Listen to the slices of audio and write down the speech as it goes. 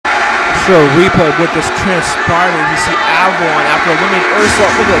show a replay of what just transpired. You see Vaughn after eliminating Ursula.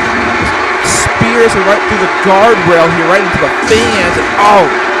 Look at spears right through the guardrail here, right into the fans. And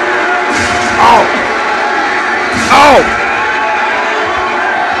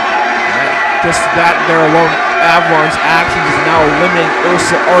just that there alone, Vaughn's actions is now eliminating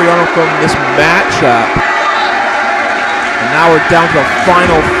Ursula Arellano from this matchup. And now we're down to the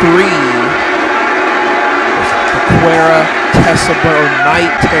final three. Aquera, Tessa Blair,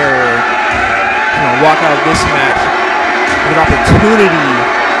 Night Terror gonna walk out of this match with an opportunity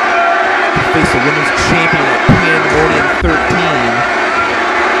to face the women's champion at Pandemonium 13.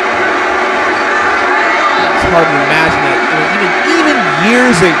 It's hard to imagine that, even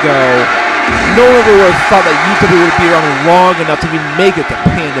years ago, no one ever would have thought that UWA would be around long enough to even make it to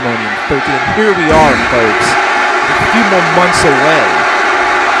Pandemonium 13. And here we are, folks, a few more months away.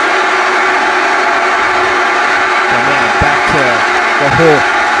 The whole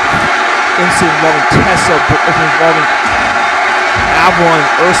incident involving Tessa, involving Vaughn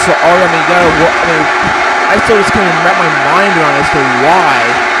and Ursula Arellano. I still just can't even wrap my mind around as to why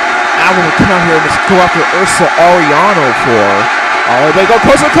Vaughn would come out here and just go after Ursula Arellano for. Oh, they go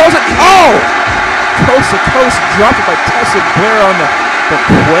closer, closer. Oh! Coast to coast, dropped it by Tessa Blair on the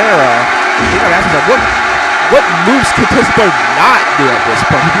Aquera. You gotta ask yourself, what moves can Tessa Blair not do at this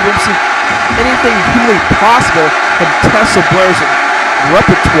point? Have you ever seen anything humanly possible from Tessa Blair's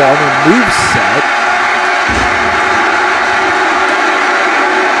repertoire and moveset?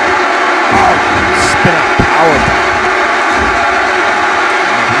 Oh, spin up power.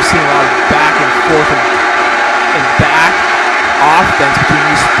 We've seen a lot of back and forth and back offense between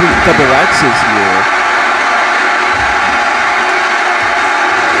these three double X's here.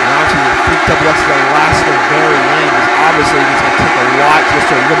 Now to the three double X's that last to the very end is obviously it's going to take a lot just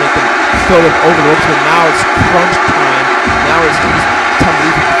to eliminate them, throw them over the ropes, but now it's crunch time. Now it's time to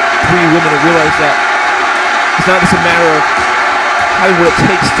leave three women to realize that it's not just a matter of having what it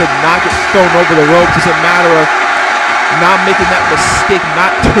takes to not get thrown over the ropes. It's a matter of not making that mistake,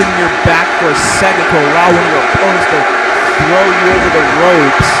 not turning your back for a second to allow one of your opponents to throw you over the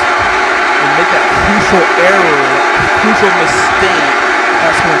ropes and make that crucial error, crucial mistake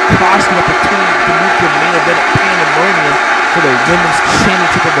that's going to cost you an opportunity to move to the main event at Pandemonium for the Women's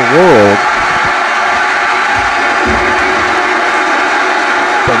Championship of the World.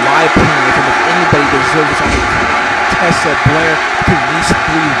 But in my opinion, if anybody deserves this opportunity, Tessa Blair, between these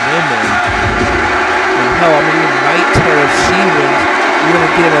three women. And hell, even Night Terror, if she wins, you're going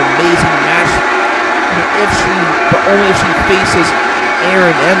to get an amazing match. But only if she faces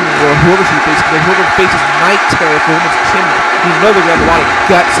Aaron Emily or whoever she faces. Because whoever faces Night Terror for Women's Championship, you know they're going to have a lot of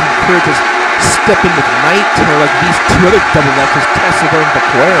guts and courage to step in with Night Terror like these two other double X's, Tessa Blair and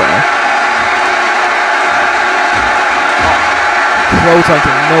Aquera. Clothesline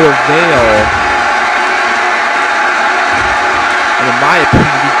to no avail. And in my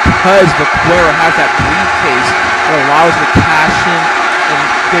opinion, because Aquera has that briefcase that allows her to cash in and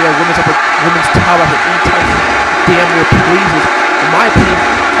get a women's title at any time she damn near pleases. In my opinion,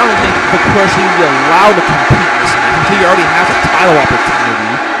 I don't think Aquera should even be allowed to compete in this match until he already has a title opportunity.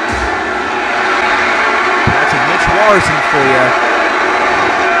 That's a Mitch Larson for you.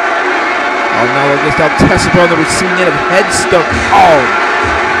 Oh no, I guess now Tessa Blair on the receiving end of headstone. Oh,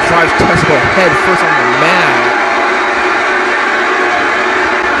 drives Tessa Blair head first on the mat.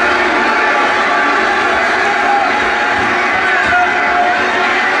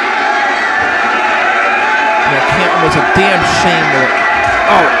 It's a damn shame that,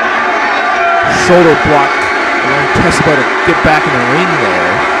 shoulder block allowing Tessa Blair to get back in the ring there.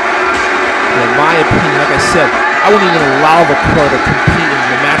 And in my opinion, like I said, I wouldn't even allow Aquera to compete in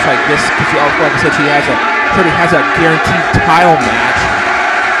a match like this because, like I said, she already has a guaranteed title match.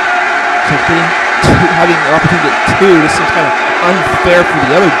 So having an opportunity to get two, this seems kind of unfair for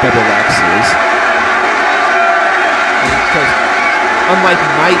the other double X's. Because unlike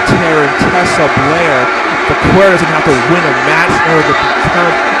Night Terror and Tessa Blair, Aquera doesn't have to win a match in order to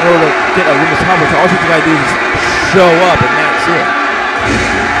get a women's title. So all she's got to do is show up, and that's it.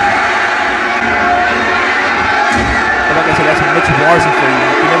 But like I said, that's Mitch Larson for you.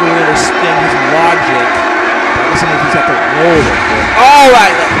 You never really understand his logic. But I guess sometimes you just have to roll with it. All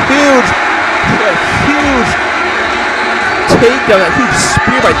right, a huge takedown, that huge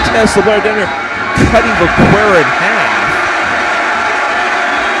spear by Tessa Blair down here, cutting Aquera in half.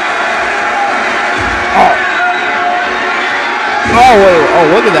 Oh,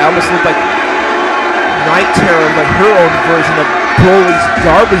 look at that. Almost looked like Night Terror, like her own version of Broly's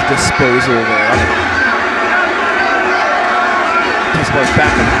garbage disposal there. Tessa Blair's back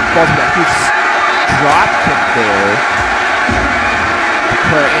and falls with that huge drop kick there.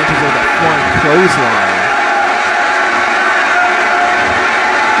 Aquera answers with that flying clothesline.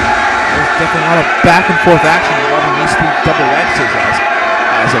 There's definitely a lot of back and forth action involving these three double X's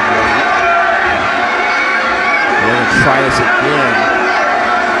as of late. We're going to try this again.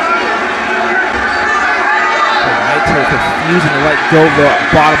 Night Terror confusing to let go of the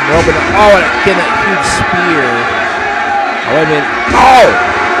bottom rope. Oh, and again, that huge spear. Oh, wait a minute. Oh!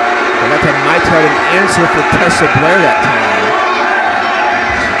 But that time Night Terror had an answer for Tessa Blair that time.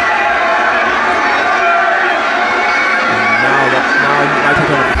 Night Terror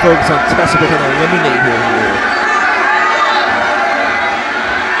going to focus on Tessa Blair and eliminate her here.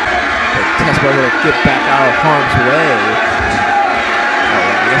 But Tessa Blair going to get back out of harm's way. Oh,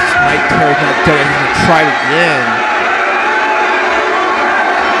 I guess Night Terror's not done it. He's going to try it again.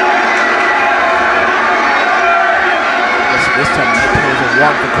 This time Night Terror will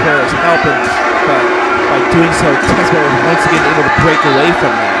want the Aquarius helping, but by doing so, Tessa Blair was once again able to break away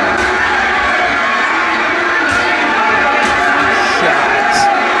from them. Shots.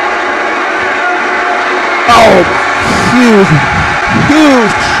 Oh, huge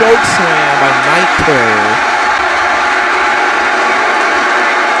choke slam by Night Terror.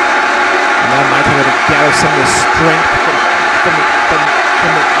 And now Night Terror to gather some of the strength from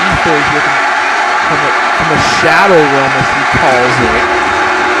the ether here. From the shadow realm, as he calls it.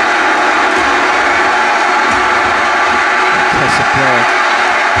 Tessa Blair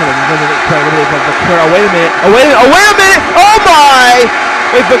kind of eliminate the crowd. Oh, wait a minute. Oh, wait a minute. Oh, my.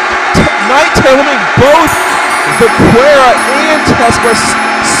 Wait, but Night Terror eliminating both the Quera and Tessa Blair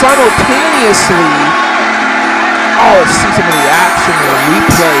simultaneously. Oh, let's see some of the action in the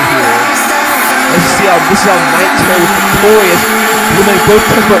replay here. Let's see how this is how Night Terror was victorious. Eliminating both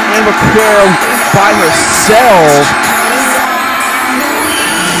Tessa Blair and the Quera by herself.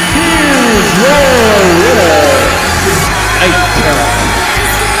 Huge royal winner, Night Terror.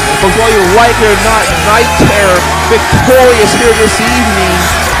 But whether you like it or not, Night Terror victorious here this evening.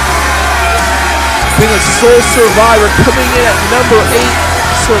 Being a sole survivor, coming in at number 8,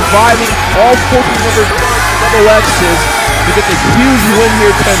 surviving all 1,400 double X's to get the huge win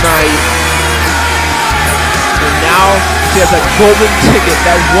here tonight. And now she has that golden ticket,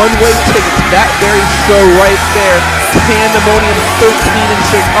 that one-way ticket to that very show right there, Pandemonium 13 in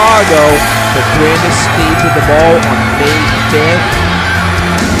Chicago, the grandest stage of them all on May 5th.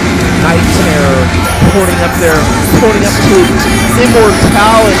 Night Terror pointing up to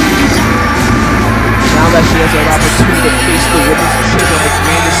immortality. Now that she has an opportunity to face the women's champion on the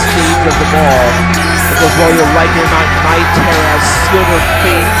grandest stage of them all. Because whether you like it or not, Night Terror has sealed her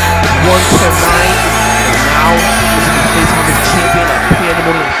fate with 1 tonight. Now she's going to be facing the champion at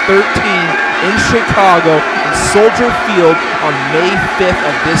Pandemonium 13 in Chicago in Soldier Field on May 5th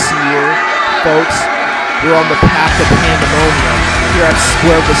of this year. Folks, we're on the path to Pandemonium here at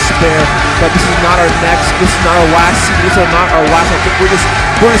Square of Despair. But this is not our last season. This is not our last one. We're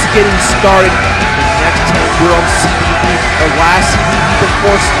just getting started. The next time we're on CBD, our last CBD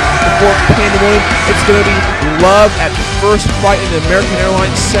before Pandemonium, it's going to be Love at First Fight in the American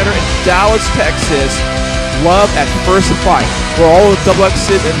Airlines Center in Dallas, Texas. Love at First Fight, where all the double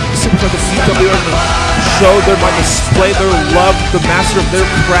X's and Superstars of UWA are going to show might display their love, the master of their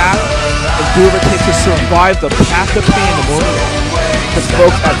craft, and do whatever it takes to survive the path to Pandemonium. Because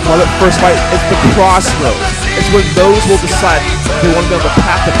folks, at Love at First Fight, it's the crossroads. It's when those will decide if they want to be on the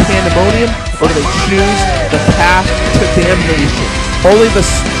path to Pandemonium or do they choose the path to damnation. Only the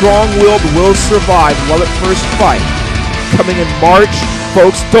strong-willed will survive Love at First Fight. Coming in March,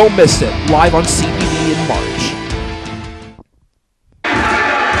 folks, don't miss it. Live on CBD in March.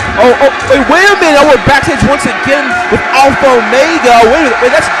 Oh, wait a minute. We're backstage once again with Alpha Omega. Wait a minute.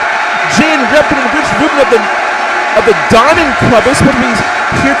 Wait, that's Jane Rippin and Rich Rubin of the Diamond Club. They're supposed to be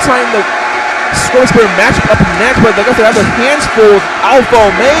here trying the Square Square match up next, but they got to have their hands full with Alpha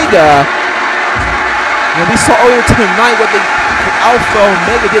Omega. And we saw earlier tonight what Alpha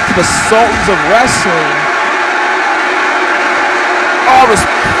Omega did to the Sultans of Wrestling. Oh, just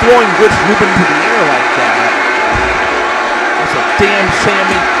throwing Rich Rubin into the air like that. That's a damn shame. I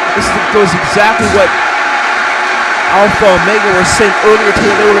mean, this goes exactly what Alpha Omega were saying earlier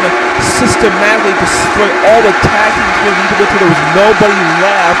today. They were going to systematically destroy all the tag teams until there was nobody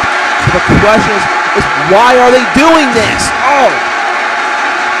left. So the question is why are they doing this? Oh!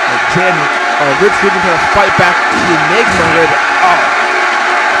 Rich Rubin trying to fight back the Enigma here, but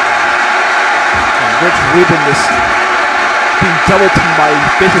Rich Rubin just being double teamed by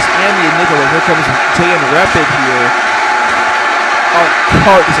Vicious and the Enigma. And here comes J.N. Rapid here. Oh,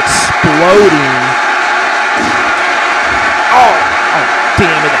 cart is exploding. Oh,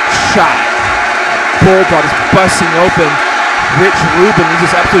 damn it, that shot. Bulldog is busting open Rich Rubin is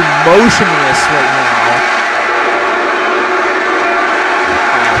just absolutely motionless right now.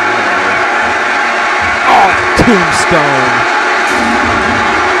 Oh, tombstone.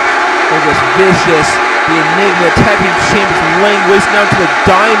 Look at this vicious. The Enigma Tag Team Champions laying waste now to the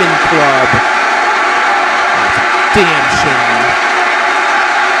Diamond Club. That's a damn shame.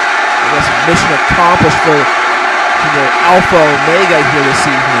 I guess mission accomplished for Alpha Omega here this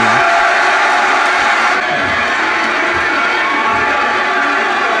evening.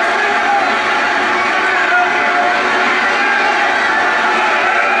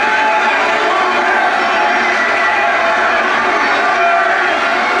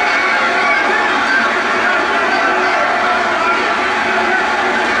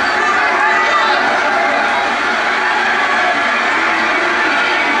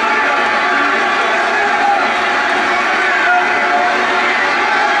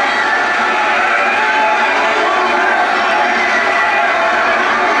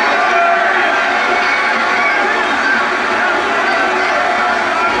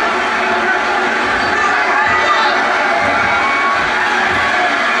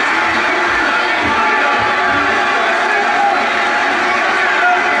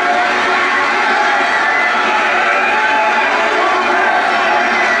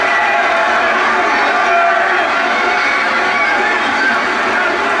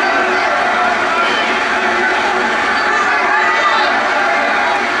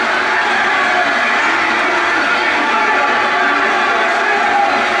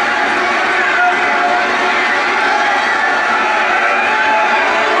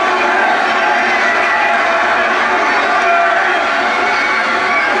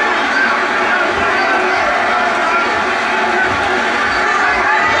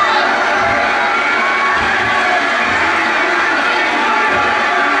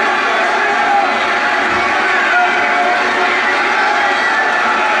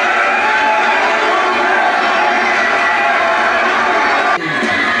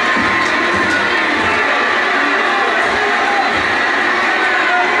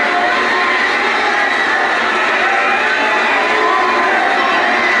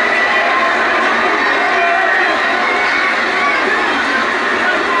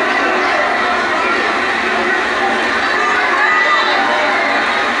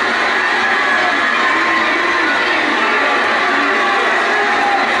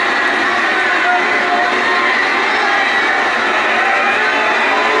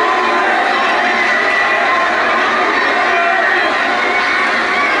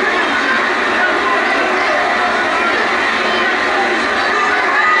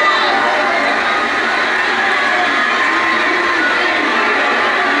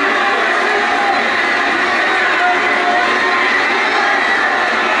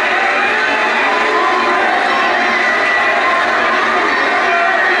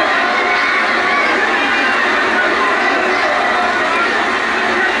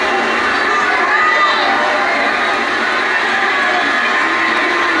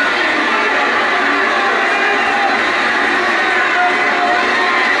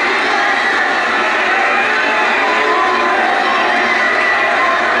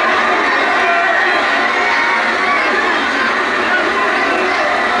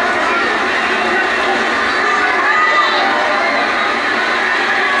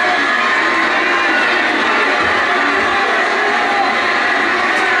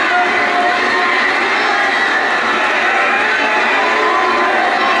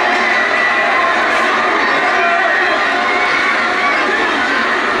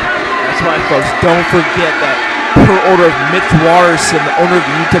 That's right, folks. Don't forget that per order of Mitch Watterson, the owner of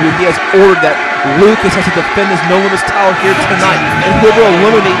the UWA, he has ordered that Lucas has to defend his No Limits title here tonight. And whoever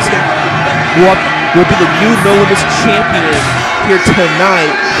eliminates him will be the new No Limits champion here tonight.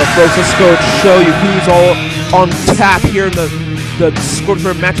 But folks, let's go show you who's all on tap here in the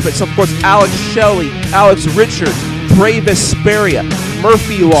scoreboard matchup. So of course, Alex Shelley, Alex Richards, Brave Vesperia,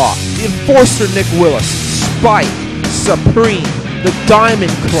 Murphy Law, the Enforcer Nick Willis, Spike, Supreme, the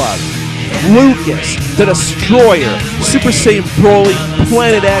Diamond Club, Lucas, the Destroyer, Super Saiyan Broly,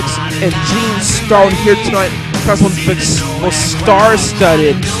 Planet X, and Gene Starlin here tonight. Across one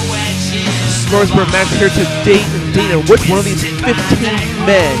star-studded Scoreboard match here to Dayton. Which one of these 15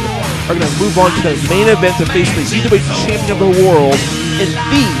 men are going to move on to the main event to face the UWA Champion of the World in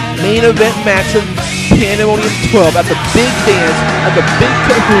the main event match of Pandemonium 12 at the Big Dance, at the Big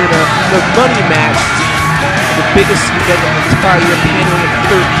Kahuna, the money match, the biggest event of the entire year, Pandemonium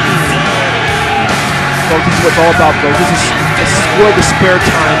 13. Folks, this is what it's all about, folks. This is a Square of Despair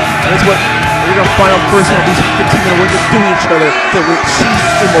time, and that's what we're going to find out first how these 15 men are going to do each other to achieve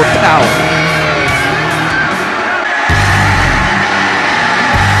immortality.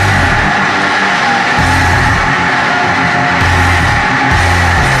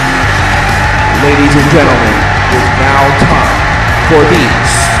 Ladies and gentlemen, it is now time for the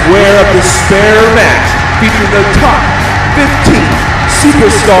Square of Despair match featuring the top 15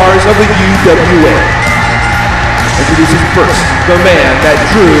 superstars of the UWA. Introducing first, the man that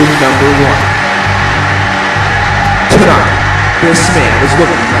drew number 1. Tonight, this man is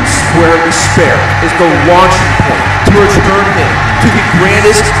looking at Square of Despair is the launching point to return him to the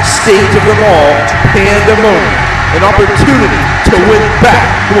grandest stage of them all, Pandemonium. An opportunity to win back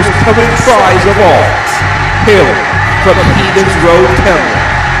the most coveted prize of all. Hailing from Heathen's Road Temple,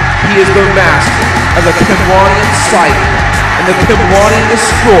 he is the master of the Kimwanian Cycle and the Kimwanian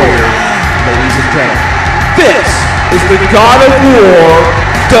Destroyer. Ladies and gentlemen, this is the God of War,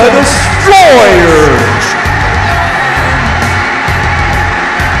 the Destroyer!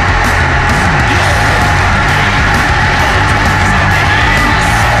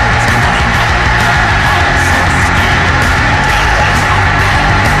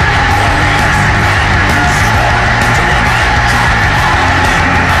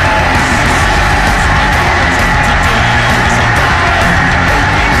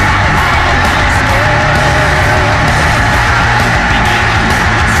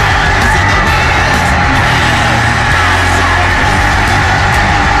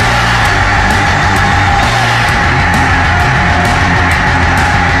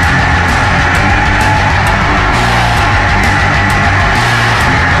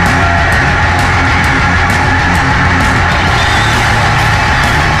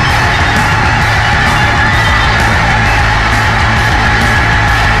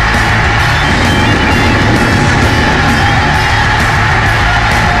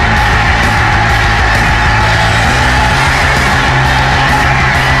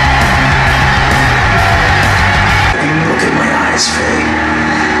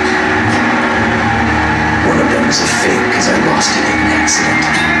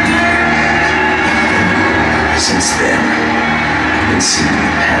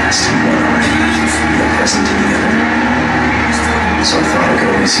 So I thought I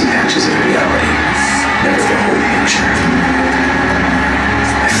could only see patches of reality, never the whole picture.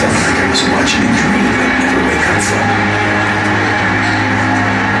 I felt like I was watching a dream I'd never wake up from.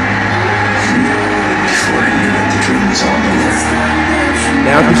 Before I knew it, the dream was all over.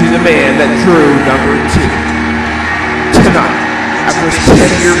 Now to see the man that drew number 2. Tonight, after his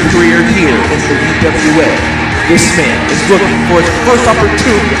 10-year career here in the UWA, this man is looking for his first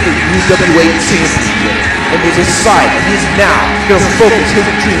opportunity at the UWA Championship, and has decided he is now going to focus his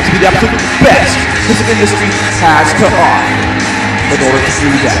dreams to be the absolute best this industry has to offer. In order to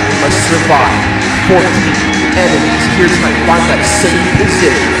do that, he must survive 14 enemies here tonight, find that same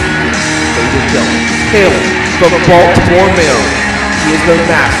position. Ladies and gentlemen, hailing from Baltimore, Maryland, he is the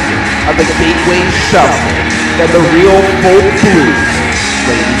master of the Gateway Shuffle and the real folk blues.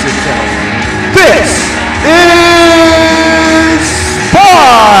 Ladies and gentlemen, this is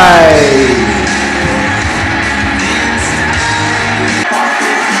Spike!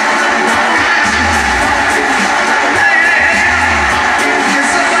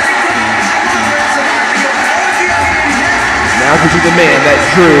 Now to the man that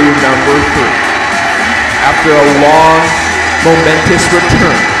drew number 3. After a long, momentous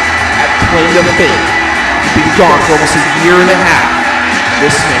return at Claim to Fame, he's been gone for almost a year and a half.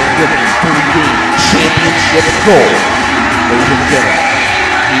 This man winning 3-game championship gold. Ladies and gentlemen,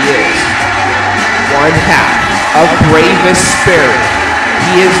 he is one half of Bravest Spirit.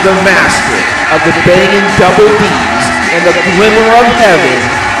 He is the master of the banging double D's and the glimmer of heaven.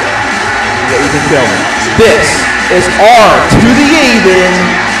 Ladies and gentlemen, this is R to the Aiden,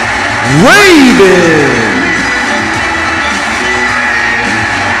 Raven!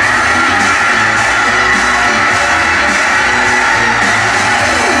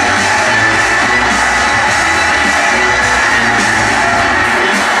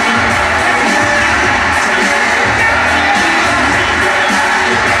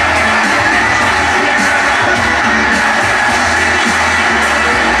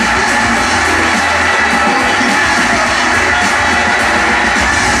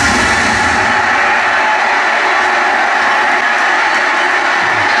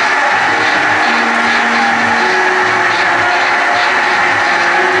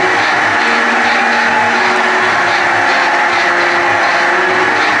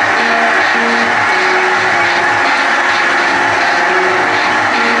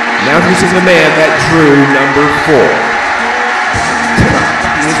 Now this is the man that drew number 4. Tonight,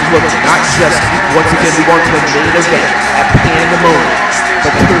 he is looking not just once again to want to the main event at Pandemonium,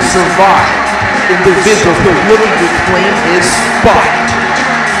 but to survive individuals who are looking to claim his spot.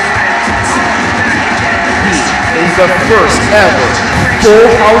 He is the first ever Full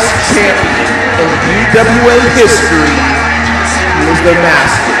House champion in UWA history. He is the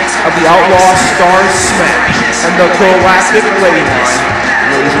master of the Outlaw Stars Smash and the Galactic Lady Line.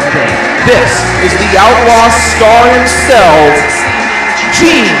 Ladies and gentlemen, this is the Outlaw Star himself,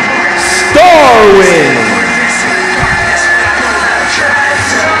 Gene Starwin.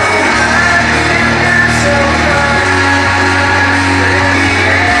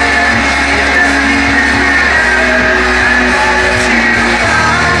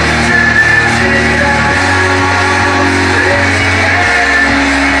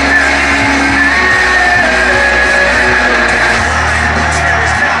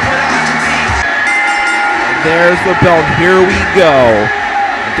 There's the bell. Here we go.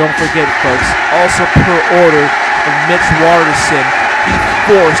 And don't forget, folks, also per order of Mitch Waterson, he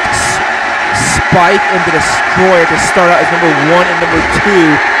forced Spike and the Destroyer to start out as number 1 and number 2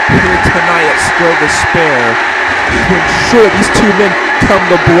 here tonight at Square of Despair to ensure these two men come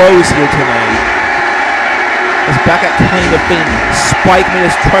to blows here tonight. As back at Claim to Fame, Spike made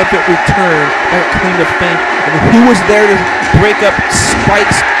his triumphant return back at Claim to Fame. And who was there to break up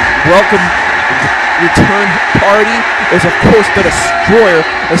Spike's welcome return party? It was, of course, the Destroyer,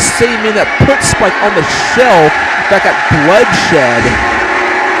 the same man that put Spike on the shelf back at Bloodshed.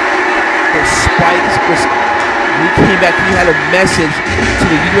 But Spike was, when he came back, he had a message to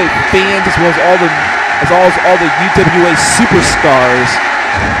the UWA fans as well as all the UWA Superstars.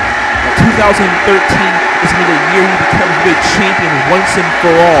 2013 is going to be the year he becomes UWA champion once and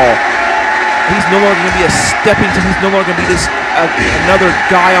for all. He's no longer going to be a stepping stone. He's no longer going to be just another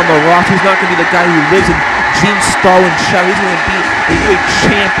guy on the roster. He's not going to be the guy who lives in Gene Starwin's shadow. He's going to be the UWA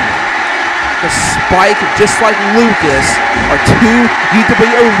champion. Because Spike, just like Lucas, are two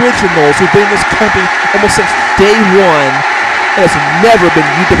UWA originals who've been in this company almost since day one and has never been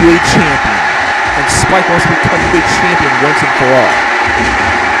UWA champion. And Spike wants to become UWA champion once and for all.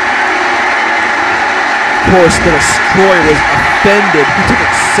 Of course, the Destroyer was offended. He took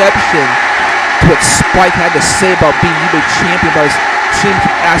exception to what Spike had to say about being UWA champion, about his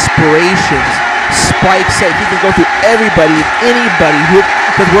championship aspirations. Spike said he can go through everybody and anybody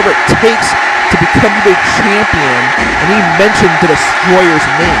because whoever it takes to become UWA champion, and he mentioned the Destroyer's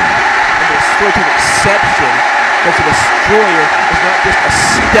name. And the Destroyer took exception because the Destroyer is not just a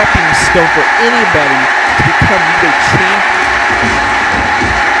stepping stone for anybody to become UWA champion.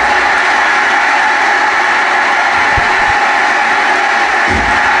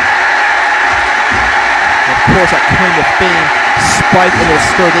 Of course, at Claim to Fame, Spike and the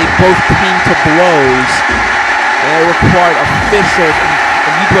Destroyer, they both came to blows. And it required officials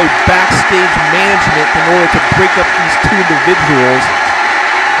and UWA backstage management in order to break up these two individuals.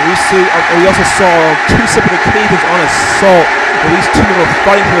 And we also saw 2 separate occasions on assault where these two men were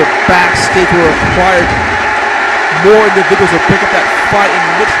fighting for the backstage, were required more individuals to break up that fight. And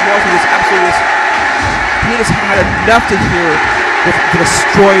Mitch Waterson was absolutely he just had enough to hear with the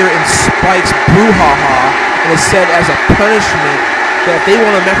Destroyer and Spike's brouhaha, and it said as a punishment that if they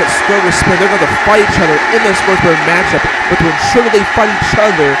want to match at Square of Despair, they're going to fight each other in the Square of Despair matchup, but to ensure that they fight each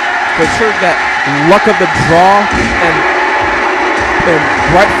other, to ensure that luck of the draw and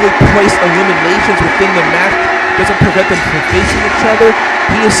rightfully placed eliminations within the match doesn't prevent them from facing each other,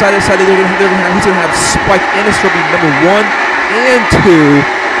 he decided he's going to have Spike and Destroyer be number 1 and 2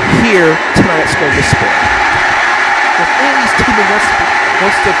 here tonight at Square of Despair. If any of these two men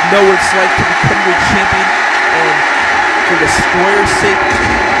wants to know what it's like to become the champion, and for the Destroyer's sake,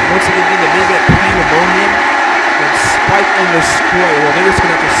 once again being the main event pandemonium, then Spike and the Destroyer, well, they're just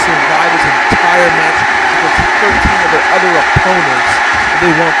going to have to survive this entire match against 13 of their other opponents, and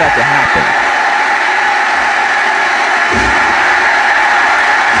they want that to happen.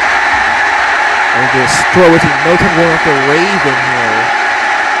 And the Destroyer was in no time going after Raven here.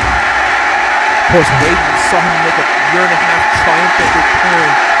 Of course, Raven saw him make a 1.5 year triumphant return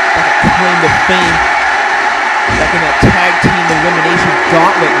back at Claim to Fame, back in that tag team elimination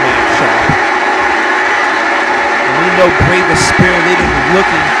gauntlet matchup. And we know Brave Despair, they've been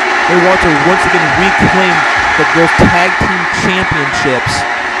looking. They want to once again reclaim those tag team championships.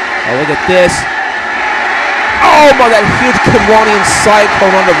 Oh, look at this. Oh my, that huge Kimwanian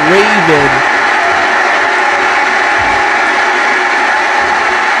cyclone on the Raven.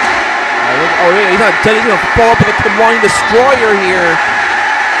 Oh, he's not done. He's going to fall up with a Kimwanian Destroyer here.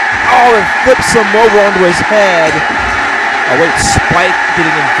 Oh, and flips him over onto his head. Oh, wait, Spike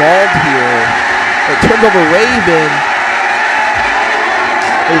getting involved here. It turns over Raven.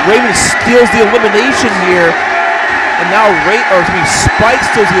 And Raven steals the elimination here. And now Spike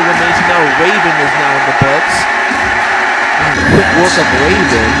steals the elimination. Now Raven is now in the books. And quick work of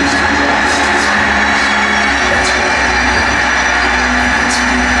Raven.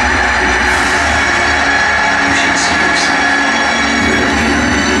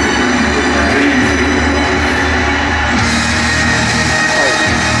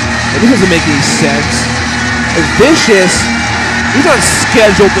 And this doesn't make any sense. And Vicious, he's not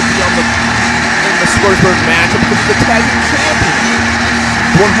scheduled to be in the Squaresburg matchup because he's the tag team champion.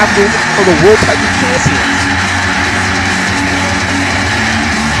 One half of the world tag team champions.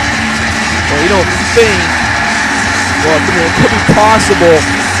 Well, you don't think, well, it could be possible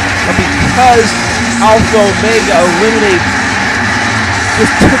that because Alpha Omega eliminated,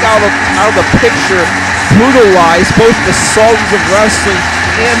 just took out of the picture, brutalized both the Sultans of Wrestling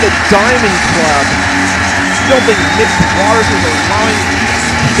and the Diamond Club. You don't think Nick Waters is allowing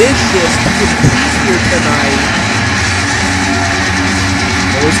Vicious to compete here tonight?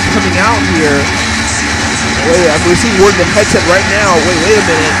 What's coming out here? Wait, I'm receiving word in the headset right now. Wait a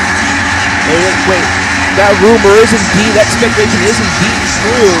minute. Wait. That rumor is indeed, that speculation is indeed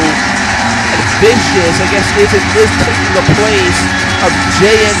true. And Vicious, I guess, is taking the place of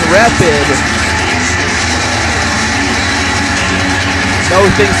JN Rapid. No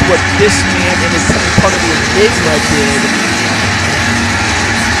thanks to what this man and his part of the Enigma did.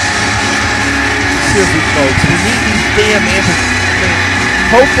 Seriously, folks, we need these damn answers.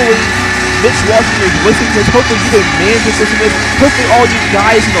 Hopefully, Mitch Washington is listening to this. Hopefully, you the managers listen to this. Hopefully, all you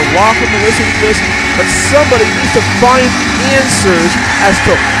guys in the locker room are listening to this. But somebody needs to find answers as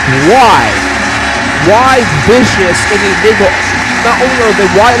to why Vicious and the Enigma, not only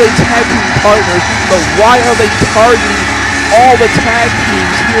why are they tag team partners, but why are they targeting all the tag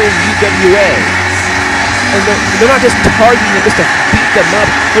teams here in UWA? And they're not just targeting them just to beat them up.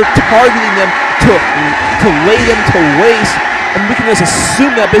 They're targeting them to lay them to waste. And we can just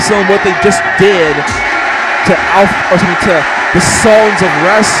assume that based on what they just did to the Sultans of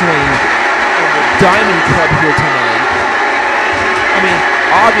Wrestling and the Diamond Club here tonight. I mean,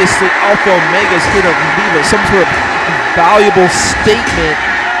 obviously Alpha Omega is here to leave some sort of valuable statement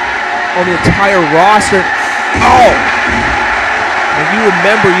on the entire roster. Oh! And you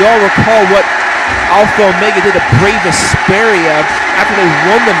all recall what Alpha Omega did to Brave Vesperia after they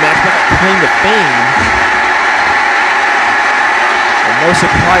won the match but not claim to fame. No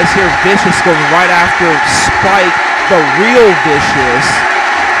surprise here, Vicious going right after Spike, the real Vicious.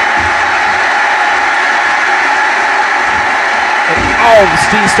 And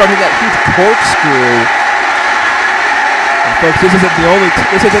Steve starting that huge corkscrew. And folks, this isn't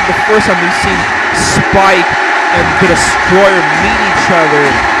the first time we've seen Spike and the Destroyer meet each other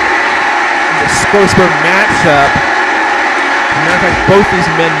in the Squaresburg matchup. As a matter of fact, both these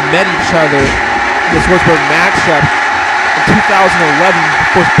men met each other in the Squaresburg matchup. In 2011, of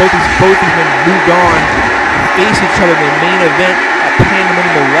course, both these men moved on and faced each other in the main event at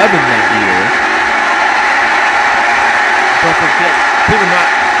Pandemonium 11 that year. Don't forget, believe it or not,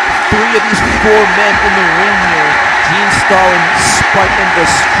 3 of these 4 men in the ring here, Gene Starlin, Spike, and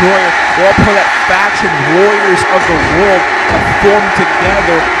Destroyer, were all part of that faction, Warriors of the World, that formed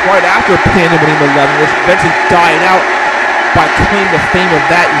together right after Pandemonium 11, which eventually died out by claiming the fame of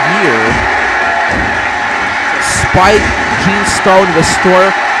that year. Spike, Gene Starlin, and Destroyer,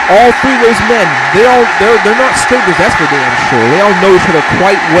 all 3 of those men, they're not strangers, that's for damn sure. They all know each other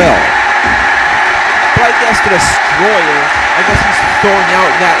quite well. But I guess the Destroyer, he's throwing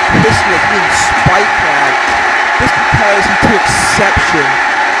out that history of being Spike had just because he took exception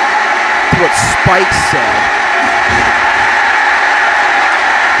to what Spike said.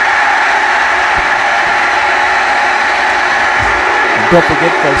 And don't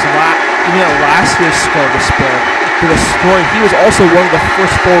forget, folks, even at last year's Square of Despair, the Destroyer, he was also one of the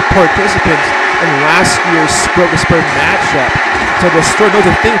first 4 participants in last year's Square of Despair matchup. So the Destroyer knows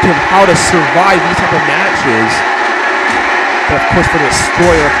a thing or two of how to survive these type of matches. But of course, for the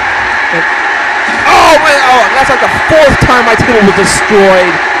Destroyer, that's like the 4th time my table was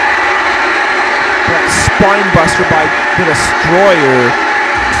destroyed. That spine buster by the Destroyer.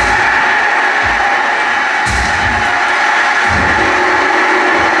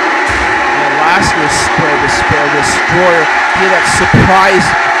 Last year's Square of Despair, the Destroyer, he had that surprise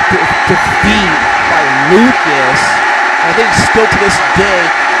defeat by Lucas. And I think still to this day,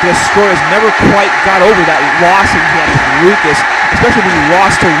 the Destroyer has never quite got over that loss that he had with Lucas, especially when he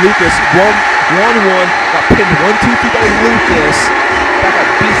lost to Lucas 1-1, got pinned 1-2-3 by Lucas back at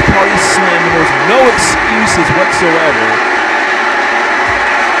Beach Party Slam, and there was no excuses whatsoever.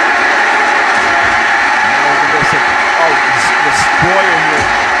 Destroyer here.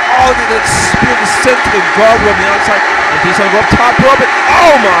 The spear descent to the guardrail on the outside. And he's going to go up top rope. And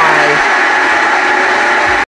oh my!